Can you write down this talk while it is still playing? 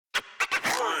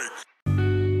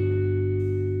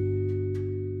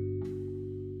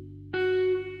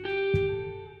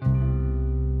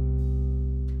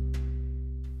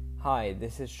Hi,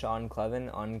 this is Sean Clevin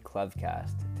on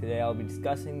Clevcast. Today I'll be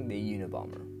discussing the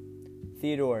Unabomber.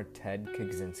 Theodore Ted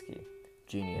Kaczynski,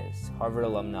 genius, Harvard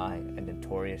alumni, and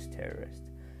notorious terrorist.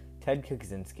 Ted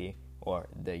Kaczynski, or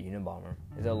the Unabomber,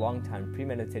 is a long-time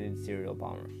premeditated serial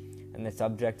bomber and the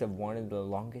subject of one of the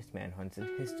longest manhunts in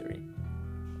history.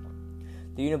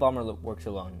 The Unabomber works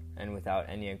alone and without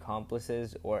any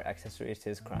accomplices or accessories to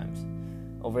his crimes.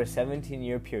 Over a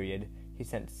 17-year period, he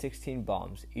sent 16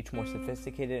 bombs, each more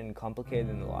sophisticated and complicated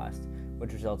than the last,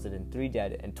 which resulted in 3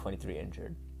 dead and 23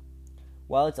 injured.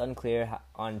 While it's unclear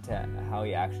how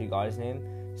he actually got his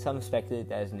name, some speculate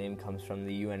that his name comes from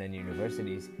the UNN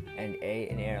universities and A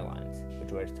in airlines,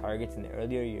 which were his targets in the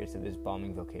earlier years of his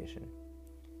bombing vocation.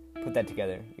 Put that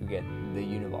together, you get the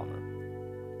Unabomber.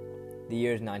 The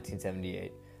year is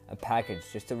 1978. A package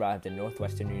just arrived at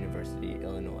Northwestern University,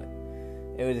 Illinois.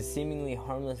 It was a seemingly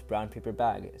harmless brown paper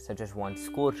bag, such as one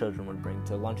school children would bring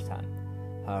to lunchtime.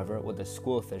 However, what the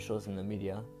school officials and the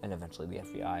media, and eventually the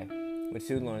FBI, would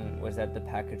soon learn was that the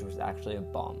package was actually a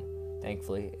bomb.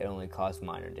 Thankfully, it only caused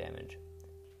minor damage.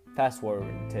 Fast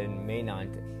forward to May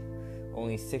 9th,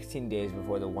 only 16 days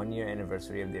before the 1-year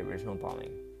anniversary of the original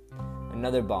bombing.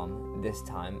 Another bomb, this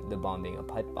time the bomb being a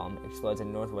pipe bomb, explodes at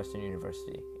Northwestern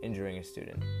University, injuring a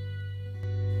student.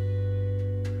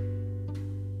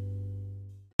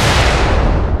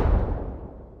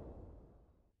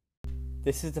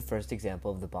 This is the first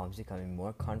example of the bombs becoming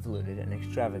more convoluted and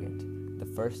extravagant, the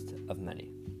first of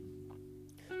many.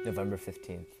 November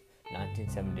 15th,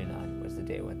 1979 was the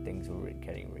day when things were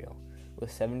getting real. With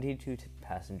 72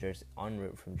 passengers en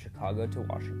route from Chicago to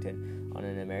Washington on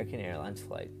an American Airlines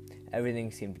flight, everything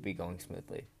seemed to be going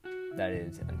smoothly. That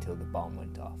is, until the bomb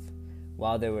went off.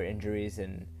 While there were injuries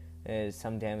and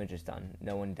some damages done,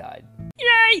 no one died.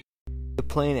 Yay! The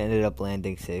plane ended up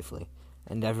landing safely,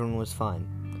 and everyone was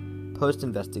fine.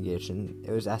 Post-investigation,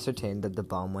 it was ascertained that the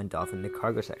bomb went off in the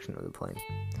cargo section of the plane.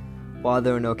 While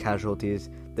there were no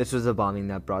casualties, this was a bombing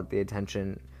that brought the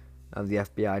attention of the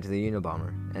FBI to the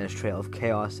Unabomber and its trail of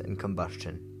chaos and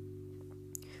combustion.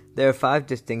 There are 5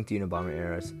 distinct Unabomber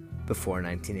eras: before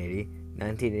 1980,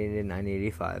 1980 to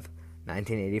 1985,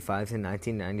 1985 to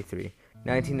 1993,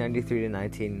 1993 to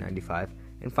 1995,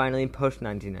 and finally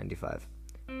post-1995.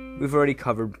 We've already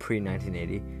covered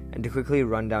pre-1980, and to quickly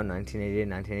run down 1980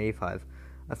 and 1985,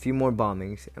 a few more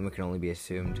bombings, and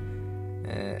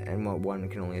what one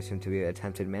can only assume to be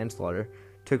attempted manslaughter,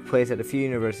 took place at a few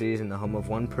universities in the home of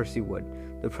one Percy Wood,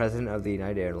 the president of the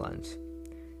United Airlines.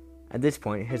 At this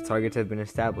point, his targets have been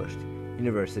established: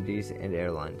 universities and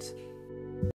airlines.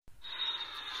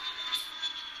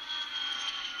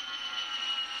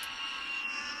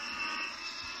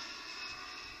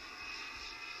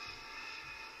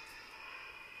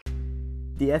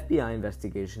 The FBI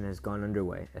investigation has gone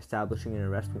underway, establishing an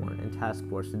arrest warrant and task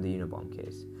force in the Unabomb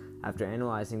case. After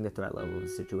analyzing the threat level of the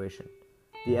situation,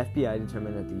 the FBI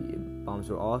determined that the bombs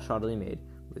were all shoddily made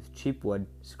with cheap wood,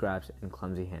 scraps, and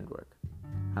clumsy handwork.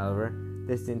 However,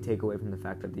 this didn't take away from the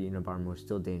fact that the Unabomber was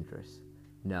still dangerous.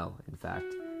 No, in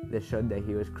fact, this showed that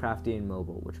he was crafty and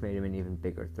mobile, which made him an even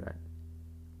bigger threat.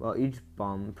 While each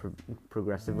bomb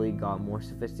progressively got more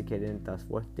sophisticated and thus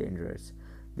more dangerous,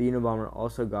 the Unabomber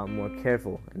also got more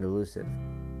careful and elusive.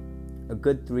 A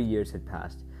good 3 years had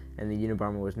passed, and the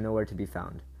Unabomber was nowhere to be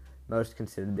found. Most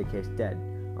considered the case dead,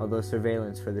 although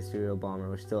surveillance for the serial bomber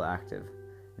was still active.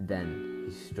 Then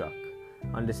he struck.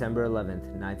 On December 11th,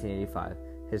 1985,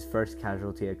 his first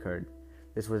casualty occurred.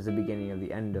 This was the beginning of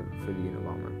the end for the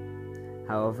Unabomber.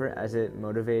 However, as it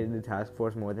motivated the task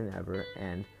force more than ever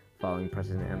and, following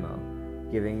President MO,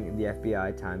 giving the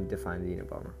FBI time to find the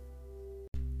Unabomber.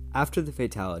 After the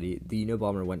fatality, the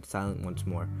Unabomber went silent once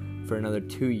more for another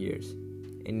 2 years.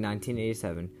 In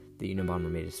 1987, the Unabomber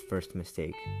made his first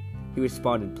mistake. He was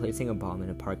spotted placing a bomb in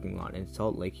a parking lot in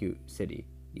Salt Lake City,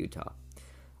 Utah.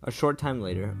 A short time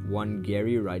later, one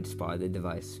Gary Wright spotted the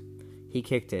device. He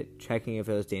kicked it, checking if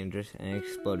it was dangerous, and it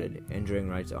exploded, injuring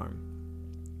Wright's arm.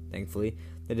 Thankfully,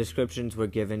 the descriptions were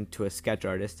given to a sketch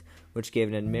artist, which gave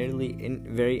an admittedly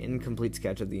very incomplete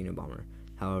sketch of the Unabomber.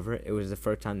 However, it was the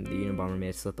first time the Unabomber made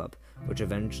a slip-up, which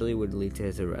eventually would lead to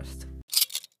his arrest.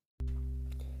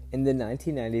 In the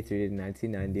 1993 to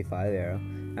 1995 era,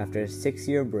 after a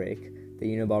 6-year break, the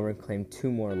Unabomber claimed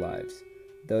 2 more lives,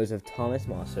 those of Thomas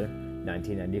Mosser,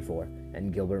 1994,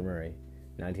 and Gilbert Murray,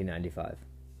 1995.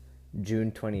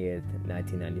 June 28,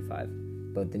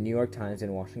 1995. Both the New York Times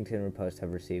and Washington Post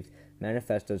have received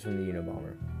manifestos from the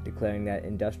Unabomber, declaring that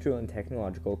industrial and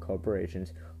technological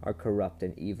corporations are corrupt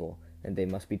and evil, and they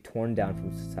must be torn down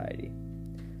from society.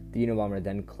 The Unabomber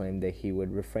then claimed that he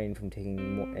would refrain from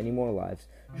taking any more lives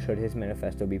should his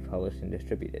manifesto be published and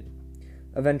distributed.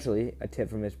 Eventually, a tip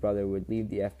from his brother would lead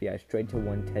the FBI straight to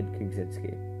one Ted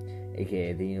Kaczynski,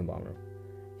 aka the Unabomber.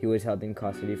 He was held in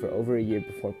custody for over a year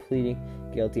before pleading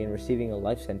guilty and receiving a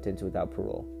life sentence without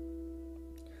parole,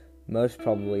 most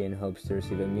probably in hopes to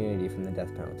receive immunity from the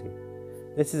death penalty.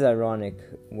 This is ironic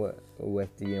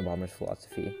with the Unabomber's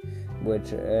philosophy,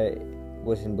 which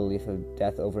was in belief of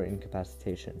death over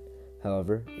incapacitation.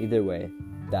 However, either way,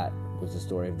 that was the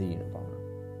story of the Unabomber.